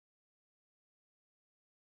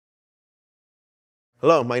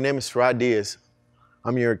Hello, my name is Rod Diaz.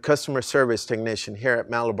 I'm your customer service technician here at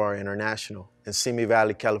Malabar International in Simi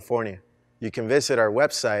Valley, California. You can visit our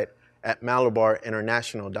website at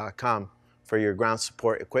malabarinternational.com for your ground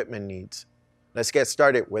support equipment needs. Let's get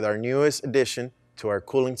started with our newest addition to our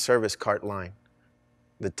cooling service cart line.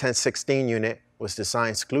 The 1016 unit was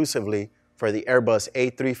designed exclusively for the Airbus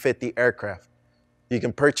A350 aircraft. You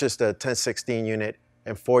can purchase the 1016 unit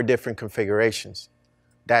in 4 different configurations.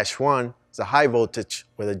 Dash 1 is the high voltage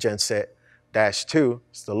with a genset. Dash 2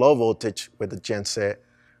 is the low voltage with a genset.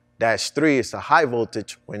 Dash 3 is the high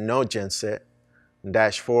voltage with no genset. And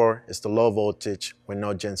Dash 4 is the low voltage with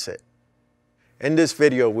no genset. In this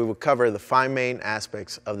video, we will cover the 5 main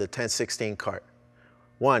aspects of the 1016 cart.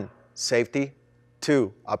 1. Safety.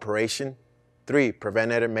 2. Operation. 3.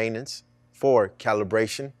 Preventative maintenance. 4.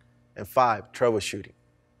 Calibration. And 5. Troubleshooting.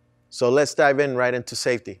 So let's dive in right into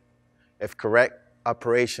safety. If correct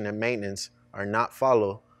operation and maintenance are not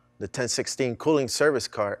followed, the 1016 cooling service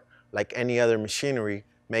cart, like any other machinery,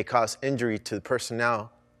 may cause injury to the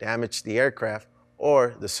personnel, damage the aircraft,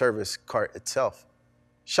 or the service cart itself.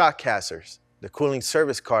 Shock hazards. The cooling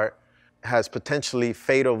service cart has potentially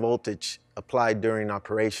fatal voltage applied during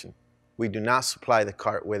operation. We do not supply the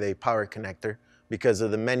cart with a power connector because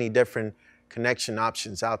of the many different connection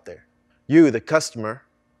options out there. You, the customer,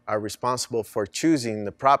 are responsible for choosing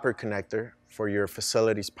the proper connector for your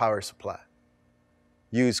facility's power supply.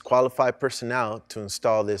 Use qualified personnel to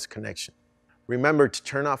install this connection. Remember to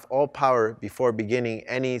turn off all power before beginning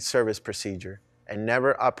any service procedure, and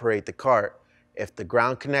never operate the cart if the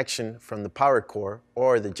ground connection from the power core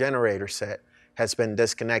or the generator set has been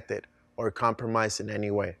disconnected or compromised in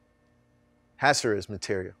any way. Hazardous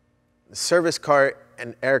material. The service cart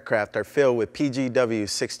and aircraft are filled with PGW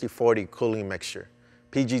 6040 cooling mixture.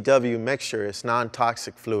 PGW mixture is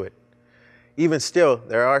non-toxic fluid. Even still,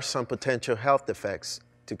 there are some potential health effects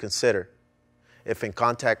to consider. If in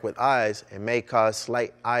contact with eyes, it may cause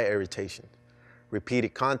slight eye irritation.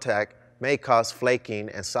 Repeated contact may cause flaking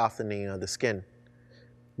and softening of the skin.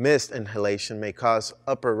 Mist inhalation may cause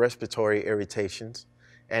upper respiratory irritations,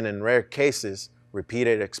 and in rare cases,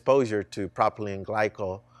 repeated exposure to propylene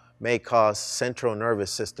glycol may cause central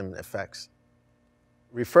nervous system effects.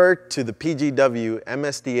 Refer to the PGW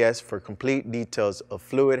MSDS for complete details of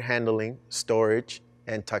fluid handling, storage,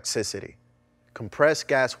 and toxicity. Compressed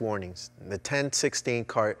gas warnings. The 1016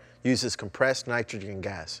 cart uses compressed nitrogen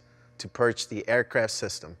gas to purge the aircraft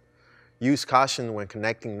system. Use caution when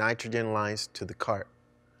connecting nitrogen lines to the cart.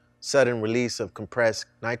 Sudden release of compressed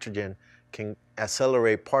nitrogen can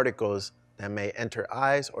accelerate particles that may enter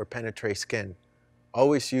eyes or penetrate skin.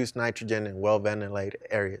 Always use nitrogen in well-ventilated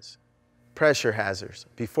areas. Pressure hazards.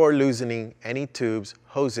 Before loosening any tubes,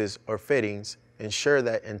 hoses, or fittings, ensure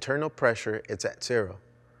that internal pressure is at 0.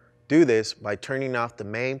 Do this by turning off the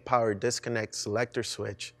main power disconnect selector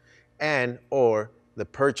switch and/or the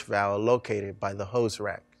purge valve located by the hose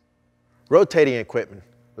rack. Rotating equipment.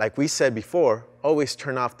 Like we said before, always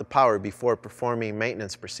turn off the power before performing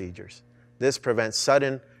maintenance procedures. This prevents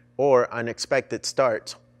sudden or unexpected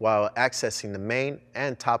starts while accessing the main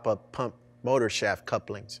and top-up pump motor shaft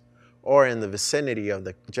couplings, or in the vicinity of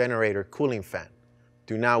the generator cooling fan.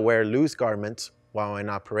 Do not wear loose garments while in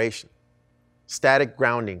operation. Static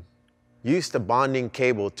grounding. Use the bonding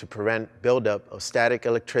cable to prevent buildup of static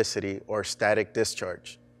electricity or static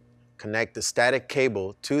discharge. Connect the static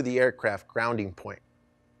cable to the aircraft grounding point.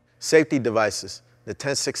 Safety devices. The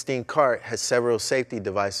 1016 cart has several safety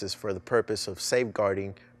devices for the purpose of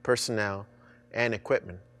safeguarding personnel and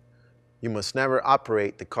equipment. You must never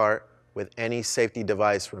operate the cart with any safety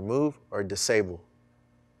device removed or disabled.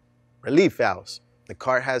 Relief valves. The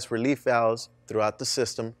cart has relief valves throughout the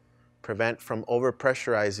system, prevent from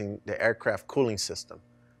overpressurizing the aircraft cooling system.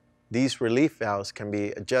 These relief valves can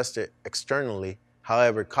be adjusted externally,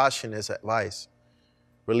 however, caution is advised.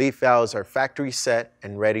 Relief valves are factory set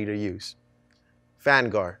and ready to use. Fan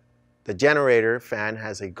guard. The generator fan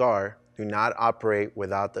has a guard. Do not operate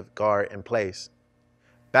without the guard in place.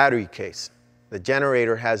 Battery case. The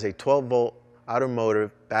generator has a 12-volt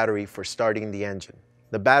automotive battery for starting the engine.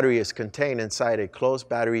 The battery is contained inside a closed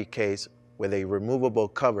battery case with a removable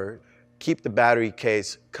cover. Keep the battery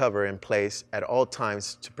case cover in place at all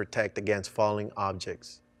times to protect against falling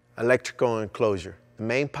objects. Electrical enclosure. The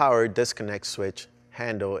main power disconnect switch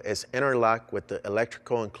handle is interlocked with the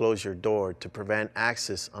electrical enclosure door to prevent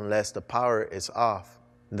access unless the power is off.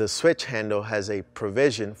 The switch handle has a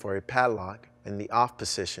provision for a padlock in the off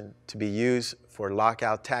position to be used for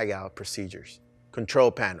lockout-tagout procedures.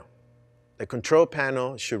 Control panel. The control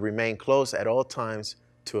panel should remain closed at all times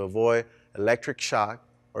to avoid electric shock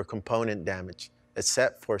or component damage.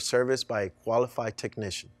 except for service by a qualified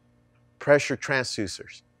technician. Pressure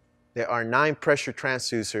transducers. There are 9 pressure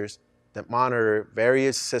transducers that monitor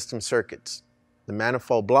various system circuits. The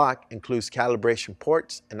manifold block includes calibration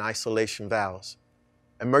ports and isolation valves.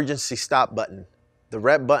 Emergency stop button. The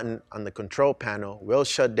red button on the control panel will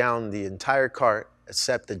shut down the entire car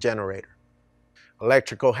except the generator.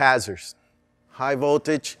 Electrical hazards. High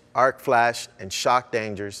voltage, arc flash, and shock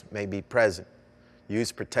dangers may be present.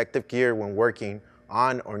 Use protective gear when working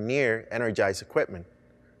on or near energized equipment.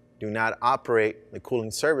 Do not operate the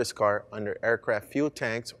cooling service car under aircraft fuel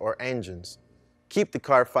tanks or engines. Keep the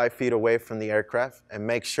car 5 feet away from the aircraft and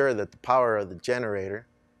make sure that the power of the generator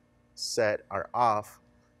set are off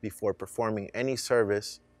before performing any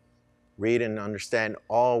service. Read and understand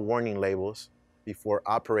all warning labels before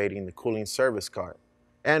operating the cooling service car,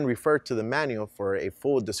 and refer to the manual for a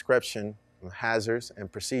full description of hazards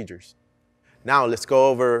and procedures. Now let's go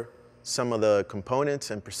over some of the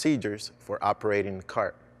components and procedures for operating the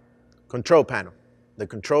cart. Control panel. The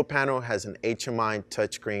control panel has an HMI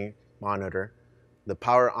touchscreen monitor, the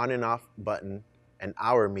power on and off button, an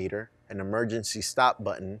hour meter, an emergency stop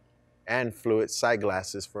button, and fluid sight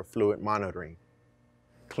glasses for fluid monitoring.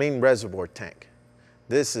 Clean reservoir tank.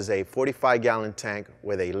 This is a 45-gallon tank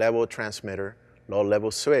with a level transmitter,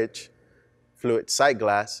 low-level switch, fluid sight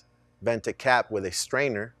glass, vented cap with a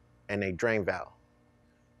strainer, and a drain valve.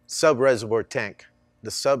 Sub-reservoir tank.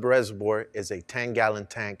 The sub-reservoir is a 10-gallon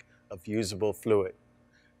tank of usable fluid.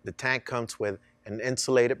 The tank comes with an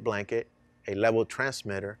insulated blanket, a level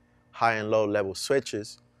transmitter, high and low level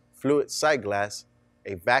switches, fluid sight glass,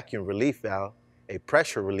 a vacuum relief valve, a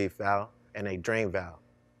pressure relief valve, and a drain valve.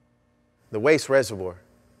 The waste reservoir.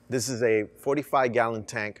 This is a 45-gallon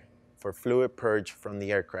tank for fluid purge from the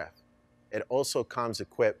aircraft. It also comes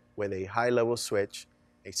equipped with a high-level switch,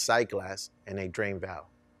 a sight glass, and a drain valve.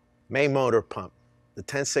 Main motor pump. The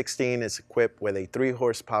 1016 is equipped with a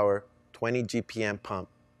 3-horsepower, 20 GPM pump.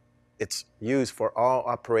 It's used for all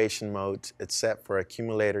operation modes except for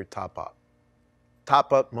accumulator top-up.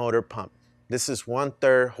 Top-up motor pump. This is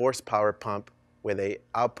 1/3 horsepower pump with an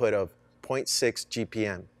output of 0.6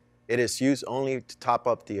 GPM. It is used only to top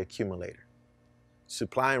up the accumulator.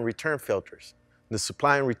 Supply and return filters. The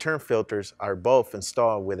supply and return filters are both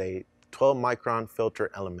installed with a 12-micron filter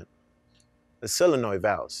element. The solenoid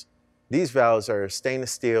valves. These valves are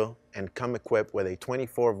stainless steel and come equipped with a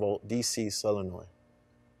 24-volt DC solenoid.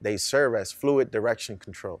 They serve as fluid direction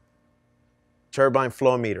control. Turbine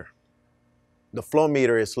flow meter. The flow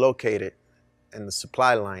meter is located in the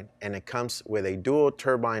supply line, and it comes with a dual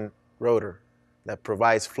turbine rotor that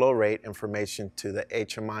provides flow rate information to the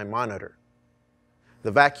HMI monitor.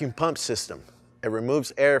 The vacuum pump system. It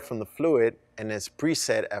removes air from the fluid and is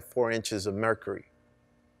preset at 4 inches of mercury.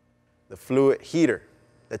 The fluid heater.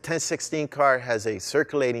 The 1016 car has a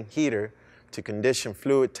circulating heater to condition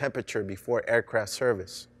fluid temperature before aircraft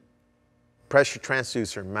service. Pressure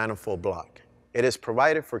transducer manifold block. It is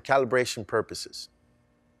provided for calibration purposes.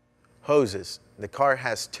 Hoses. The car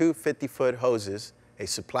has 2 50-foot hoses, a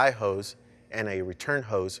supply hose, and a return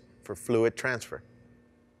hose for fluid transfer.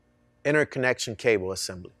 Interconnection cable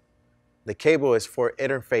assembly. The cable is for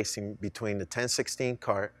interfacing between the 1016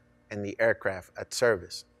 cart and the aircraft at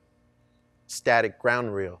service. Static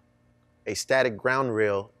ground reel. A static ground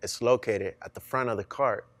reel is located at the front of the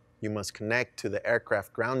cart. You must connect to the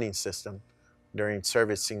aircraft grounding system during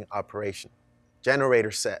servicing operation.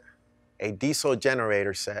 Generator set. A diesel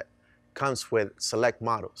generator set comes with select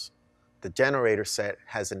models. The generator set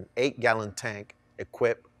has an 8-gallon tank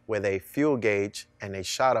equipped with a fuel gauge and a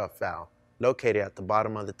shut-off valve located at the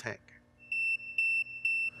bottom of the tank.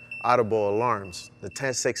 Audible alarms. The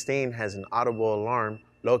 1016 has an audible alarm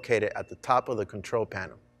located at the top of the control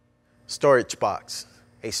panel. Storage box.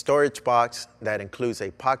 A storage box that includes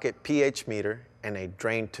a pocket pH meter and a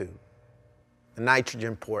drain tube. The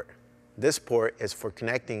nitrogen port. This port is for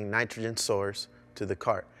connecting nitrogen source to the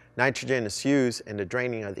cart. Nitrogen is used in the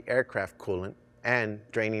draining of the aircraft coolant and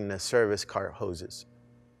draining the service cart hoses.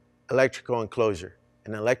 Electrical enclosure.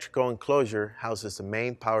 An electrical enclosure houses the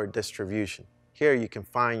main power distribution. Here you can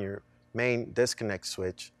find your main disconnect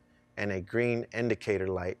switch and a green indicator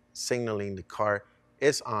light signaling the car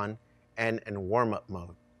is on and in warm-up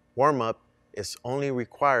mode. Warm-up is only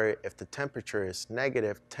required if the temperature is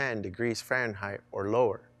 -10 degrees Fahrenheit or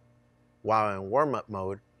lower. While in warm-up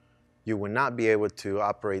mode, you will not be able to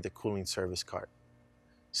operate the cooling service cart.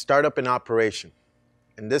 Startup and operation.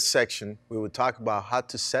 In this section, we will talk about how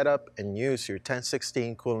to set up and use your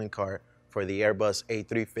 1016 cooling cart for the Airbus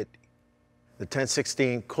A350. The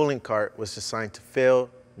 1016 cooling cart was designed to fill,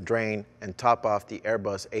 drain, and top off the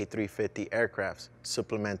Airbus A350 aircraft's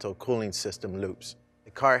supplemental cooling system loops.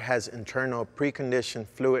 The car has internal preconditioned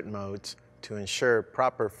fluid modes to ensure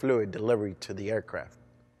proper fluid delivery to the aircraft.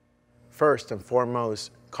 First and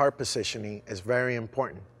foremost, cart positioning is very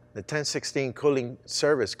important. The 1016 cooling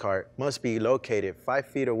service cart must be located 5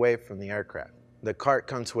 feet away from the aircraft. The cart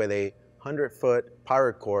comes with a 100-foot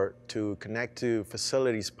power cord to connect to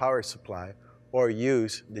facility's power supply or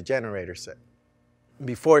use the generator set.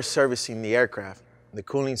 Before servicing the aircraft, the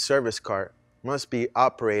cooling service cart must be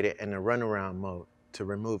operated in a runaround mode to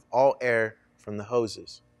remove all air from the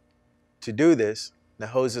hoses. To do this, the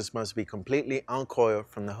hoses must be completely uncoiled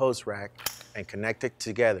from the hose rack and connected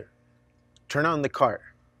together. Turn on the cart.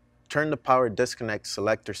 Turn the power disconnect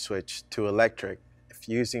selector switch to electric if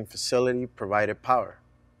using facility-provided power,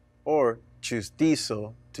 or choose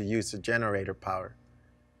diesel to use the generator power.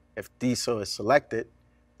 If diesel is selected,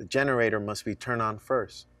 the generator must be turned on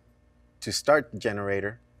first. To start the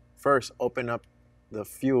generator, first open up the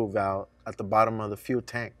fuel valve at the bottom of the fuel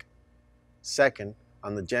tank. Second,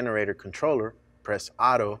 on the generator controller, press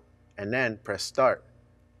auto and then press start.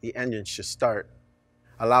 The engine should start.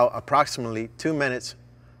 Allow approximately 2 minutes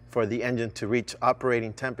for the engine to reach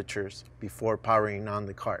operating temperatures before powering on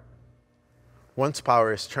the cart. Once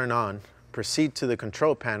power is turned on, proceed to the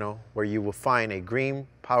control panel where you will find a green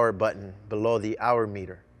power button below the hour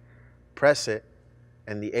meter. Press it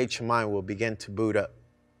and the HMI will begin to boot up.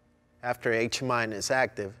 After HMI is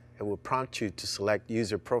active, it will prompt you to select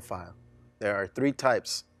user profile. There are 3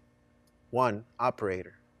 types: 1.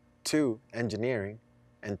 Operator, 2. Engineering,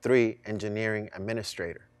 and 3. Engineering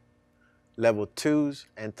Administrator. Level 2s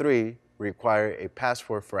and 3 require a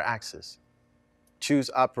password for access. Choose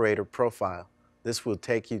Operator Profile. This will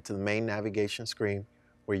take you to the main navigation screen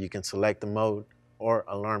where you can select the mode or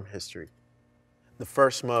alarm history. The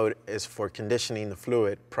first mode is for conditioning the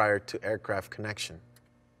fluid prior to aircraft connection.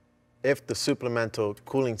 If the supplemental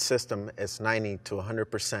cooling system is 90 to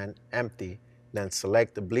 100% empty, then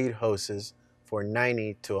select the bleed hoses for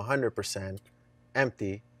 90 to 100%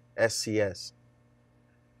 empty SCS.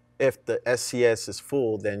 If the SCS is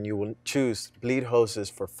full, then you will choose bleed hoses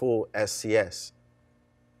for full SCS.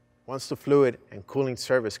 Once the fluid and cooling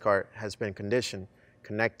service cart has been conditioned,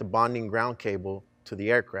 connect the bonding ground cable to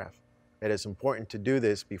the aircraft. It is important to do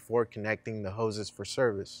this before connecting the hoses for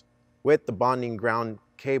service. With the bonding ground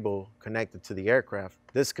cable connected to the aircraft,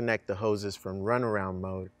 disconnect the hoses from runaround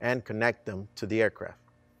mode and connect them to the aircraft.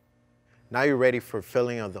 Now you're ready for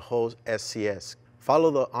filling of the whole SCS.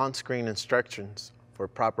 Follow the on-screen instructions for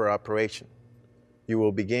proper operation. You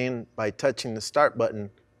will begin by touching the start button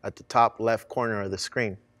at the top left corner of the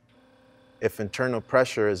screen. If internal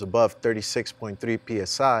pressure is above 36.3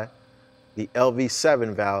 psi, the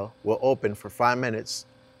LV7 valve will open for 5 minutes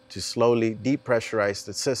to slowly depressurize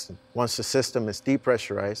the system. Once the system is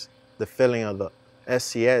depressurized, the filling of the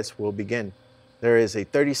SCS will begin. There is a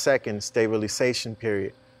 30-second stabilization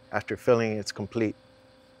period after filling is complete.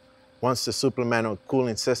 Once the supplemental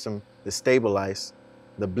cooling system is stabilized,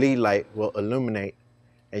 the bleed light will illuminate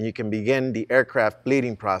and you can begin the aircraft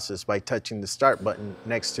bleeding process by touching the start button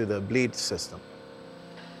next to the bleed system.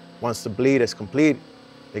 Once the bleed is complete,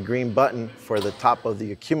 the green button for the top of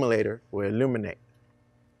the accumulator will illuminate.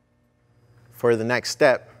 For the next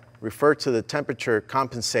step, refer to the temperature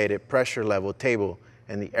compensated pressure level table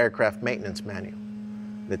in the aircraft maintenance manual.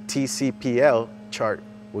 The TCPL chart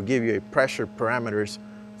will give you pressure parameters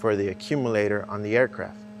for the accumulator on the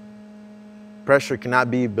aircraft. Pressure cannot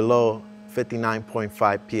be below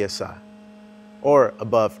 59.5 psi or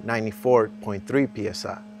above 94.3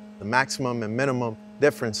 psi. The maximum and minimum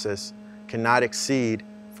differences cannot exceed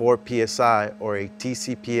 4 psi or a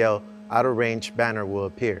TCPL out-of-range banner will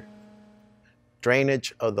appear.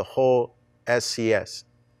 Drainage of the whole SCS.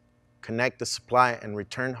 Connect the supply and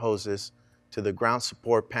return hoses to the ground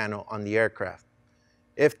support panel on the aircraft.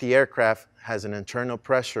 If the aircraft has an internal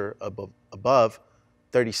pressure above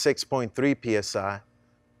 36.3 psi,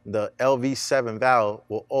 the LV7 valve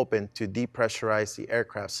will open to depressurize the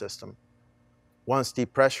aircraft system. Once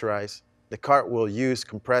depressurized, the cart will use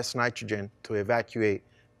compressed nitrogen to evacuate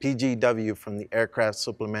PGW from the aircraft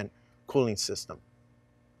supplement cooling system.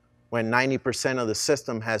 When 90% of the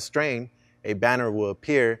system has drained, a banner will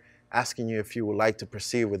appear asking you if you would like to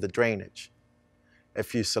proceed with the drainage.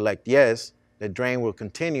 If you select yes, the drain will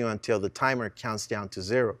continue until the timer counts down to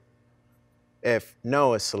 0. If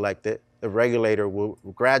no is selected, the regulator will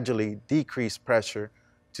gradually decrease pressure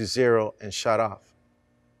to 0 and shut off.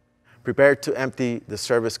 Prepare to empty the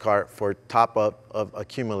service cart for top-up of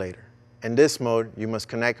accumulator. In this mode, you must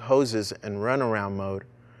connect hoses in runaround mode,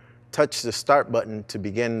 touch the start button to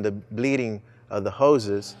begin the bleeding of the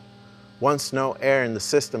hoses. Once no air in the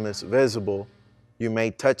system is visible, you may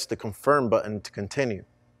touch the Confirm button to continue.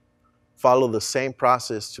 Follow the same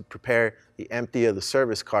process to prepare the empty of the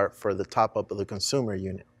service cart for the top-up of the consumer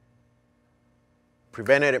unit.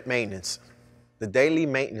 Preventative maintenance. The daily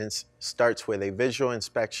maintenance starts with a visual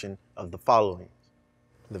inspection of the following: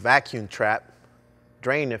 the vacuum trap,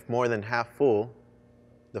 drain if more than half full,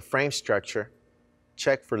 the frame structure,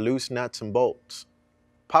 check for loose nuts and bolts,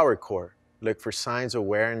 power core, look for signs of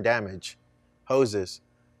wear and damage, hoses,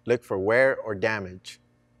 look for wear or damage.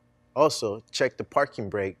 Also, check the parking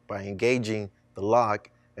brake by engaging the lock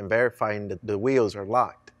and verifying that the wheels are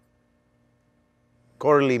locked.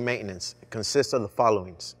 Quarterly maintenance consists of the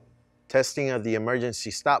following: testing of the emergency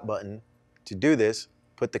stop button. To do this,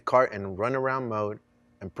 put the cart in runaround mode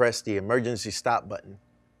and press the emergency stop button.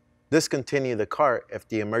 Discontinue the cart if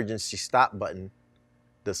the emergency stop button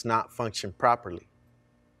does not function properly.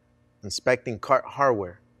 Inspecting cart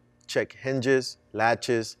hardware. Check hinges,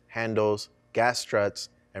 latches, handles, gas struts,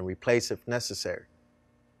 and replace if necessary.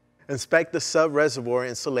 Inspect the sub-reservoir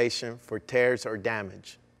insulation for tears or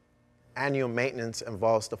damage. Annual maintenance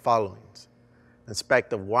involves the following: inspect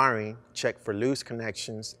the wiring, check for loose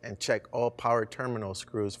connections, and check all power terminal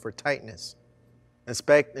screws for tightness.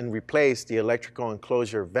 Inspect and replace the electrical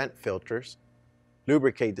enclosure vent filters,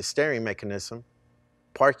 lubricate the steering mechanism,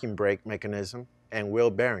 parking brake mechanism, and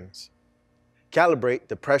wheel bearings. Calibrate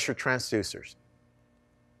the pressure transducers.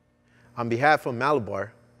 On behalf of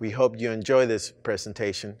Malabar, we hope you enjoy this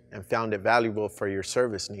presentation and found it valuable for your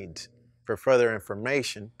service needs. For further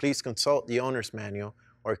information, please consult the owner's manual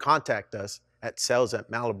or contact us at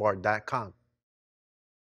sales@malabar.com.